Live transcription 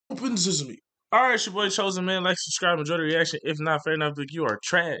Open sesame. All right, it's your boy Chosen, man. Like, subscribe, enjoy the reaction. If not, fair enough, you are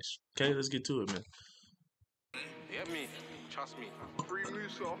trash. Okay, let's get to it, man. Get me. Trust me. Free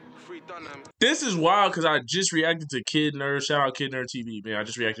Musa. Free Dunham. This is wild because I just reacted to Kid Nerd. Shout out Kid Nerd TV, man. I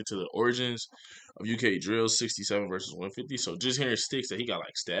just reacted to the origins of UK Drill 67 versus 150. So just hearing Stickz that he got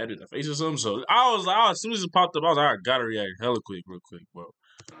like stabbed in the face or something. So I was like, as soon as it popped up, I was like, I gotta react hella quick, real quick, bro.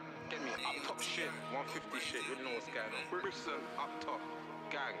 Get me. Up top shit. 150 shit. You know what's going on. Brixton. Up top.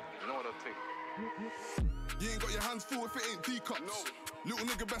 Gang. You know what I think. You ain't got your hands full if it ain't teacups. No. Little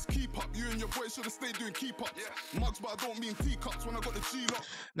nigga best keep up. You and your boys should have stayed doing keep ups. Yes. Mugs, but I don't mean teacups when I got the G lock.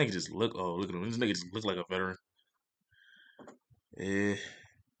 Nigga just look, oh, look at him. This nigga just look like a veteran. Yeah,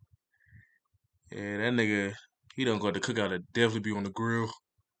 that nigga, he don't go to cookout to definitely be on the grill.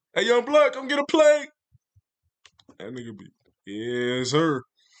 Hey, young blood, come get a plate. That nigga be, yes, sir.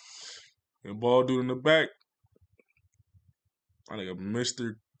 And ball dude in the back. I nigga,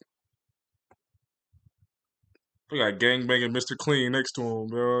 Mr. We got gangbanging Mr. Clean next to him,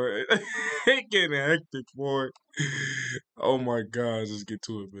 bro. It getting hectic, boy. Oh my God, let's get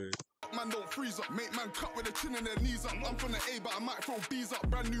to it, man. Man don't freeze up, make man cut with their chin and their knees up. I'm from the A, but I might throw B's up.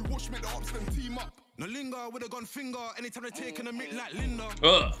 Brand new wash, make the ops them team up. No linger with a gun finger, anytime they taking a mic like Linda.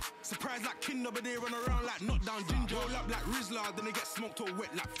 Surprise like Kinder, but they run around like knockdown ginger. Roll up like Rizzler, then they get smoked or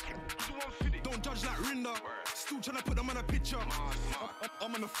wet like. Don't judge like Rinda. Still trying to put them on a picture.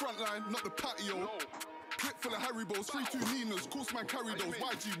 I'm on the front line, not the patio. Clip full of Haribos, 3-2 Ninas, course man carry those.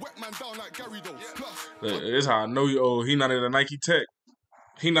 YG wet man down like Gary those. Plus, look, this how I know you old. He not in the Nike Tech.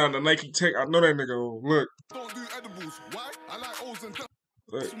 He not in the Nike Tech. I know that nigga old. Look. Don't do edibles. Why? I like O's and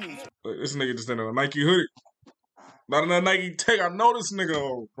look, this nigga just in a Nike hoodie. Not in the Nike Tech. I know this nigga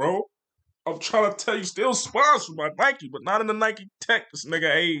old, bro. I'm trying to tell you, still sponsored by Nike, but not in the Nike Tech. This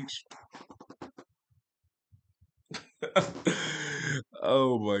nigga age.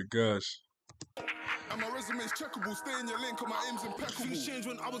 Oh my gosh. And my resume's checkable, stay in your lane, cause my aim's impeccable. Things changed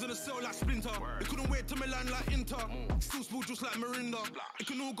when I was in a cell like Splinter. They couldn't wait to Milan like Inter. Still smooth just like Mirinda. It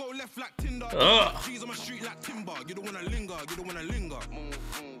can all go left like Tinder. G's on my street like Timber. You don't wanna linger, you don't wanna linger. Move.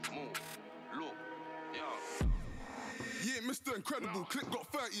 Look, yeah. Yeah, Mr. Incredible, clip got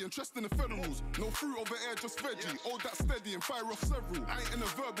 30, interest in the federals. No fruit over air, just veggie. Hold that steady and fire off several. I ain't in a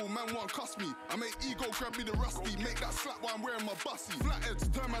verbal, man won't cuss me. I make ego grab me the rusty, make that slap while I'm wearing my bussy. Flatheads,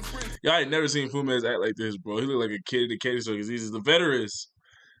 turn man's brain. Y'all ain't never seen Fumez act like this, bro. He look like a kid in the candy store because he's the veterans.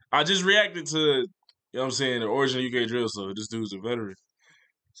 I just reacted to, you know what I'm saying, the origin of UK Drill, so this dude's a veteran.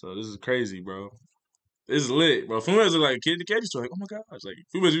 So this is crazy, bro. This is lit, bro. Fumez look like a kid in the candy store. Like, oh my gosh. Like,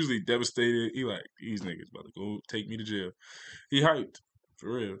 Fumez usually devastated. He like, these niggas about to go take me to jail. He hyped.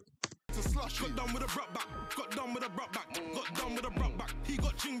 For real. Got done with a brought back. Got done with a brought back. Got done with a brought back. He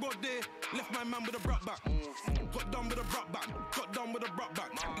got chingbo there. Left my man with a brought back. Got done with a brought back. Got done with a brought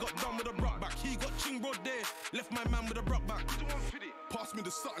back. Got done with a brought back. He got chingbo there. Left my man with a brought back. Pass me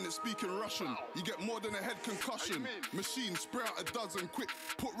the Sutton, it's speaking Russian. You get more than a head concussion. Machine, spray out a dozen quick.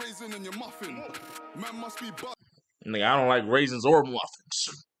 Put raisin in your muffin. Man must be buzzed. Nigga, I don't like raisins or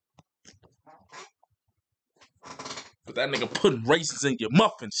muffins. But that nigga putting raisins in your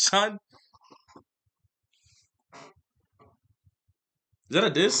muffins, son. Is that a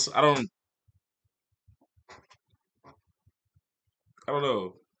diss? I don't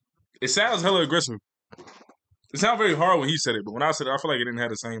know. It sounds hella aggressive. It sounds very hard when he said it, but when I said it, I feel like it didn't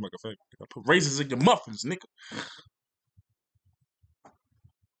have the same like effect. I put raisins in your muffins, nigga.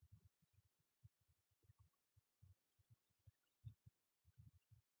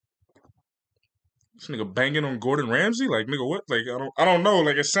 This nigga banging on Gordon Ramsay? Like, nigga, what? Like, I don't know.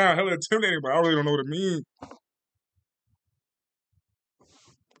 Like, it sounds hella intimidating, but I really don't know what it means.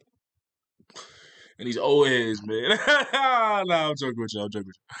 And these old heads, man. Nah, I'm joking with you.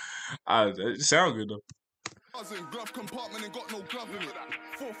 It sounds good, though. Glove compartment and got no glove in it.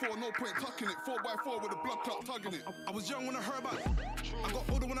 4-4, no point tucking it. 4x4 with a blood clot tugging it. I was young when I heard about it. I got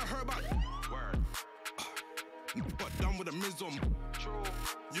older when I heard about it. Got done with a mism.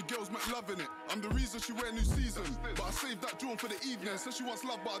 You girls met loving it. I'm the reason she wear new season. But I saved that drawn for the evening. Said she wants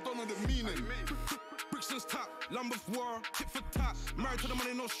love, but I don't know the meaning. Brixton's tap, lumber of war, tit for tat. Married to the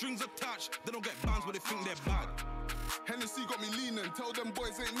money, no strings attached. They don't get bands, but they think they're bad. Hennessy got me leaning. Tell them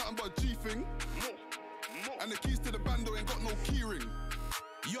boys ain't nothing but a G thing. And the keys to the bando ain't got no keyring.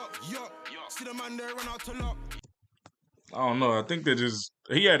 Yo, see the man there run out to lock. I don't know. I think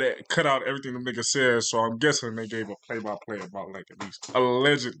he had to cut out everything the nigga said, so I'm guessing they gave a play-by-play about like at least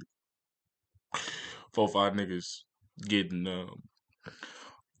allegedly 4 or 5 niggas getting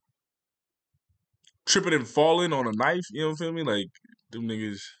tripping and falling on a knife. You know what I feel me? Like them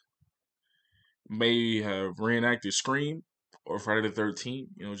niggas may have reenacted Scream or Friday the 13th.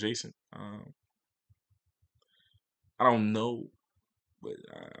 You know, Jason. I don't know, but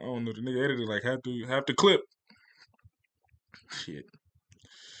I don't know. The nigga edited like half the clip. Shit,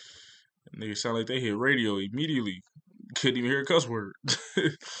 that nigga sound like they hit radio immediately. Couldn't even hear a cuss word.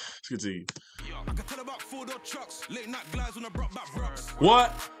 Let's continue. I can tell about 4-door trucks, late night glides when I brought back rocks.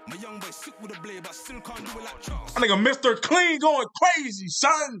 What? My young boy sick with a blade, but still can't do it like trucks. That nigga Mr. Clean going crazy,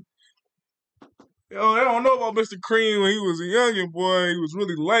 son. Yo, they don't know about Mr. Clean when he was a youngin' boy. He was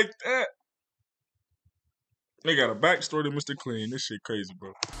really like that. They got a backstory to Mr. Clean. This shit crazy,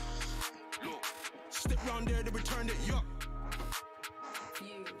 bro. Look, step round there, they returned it, yup.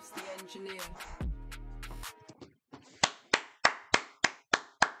 Fumez, the engineer.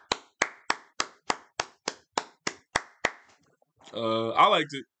 I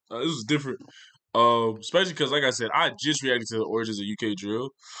liked it. This was different. Especially because, like I said, I just reacted to the origins of UK drill.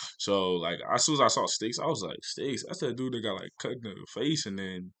 So, like, as soon as I saw Stickz, I was like, Stickz, that's that dude that got, like, cut in the face, and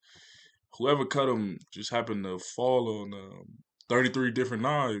then whoever cut him just happened to fall on 33 different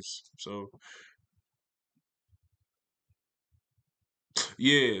knives. So,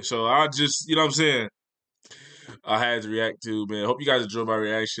 yeah. So, I just, you know what I'm saying? I had to react to, man. Hope you guys enjoyed my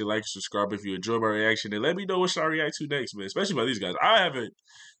reaction. Like, subscribe if you enjoyed my reaction, and let me know what should I react to next, man. Especially by these guys. I haven't.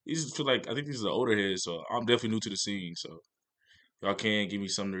 These feel like I think these are the older heads, so I'm definitely new to the scene. So y'all can give me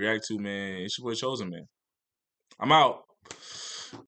something to react to, man. It's your boy Chosen, man. I'm out.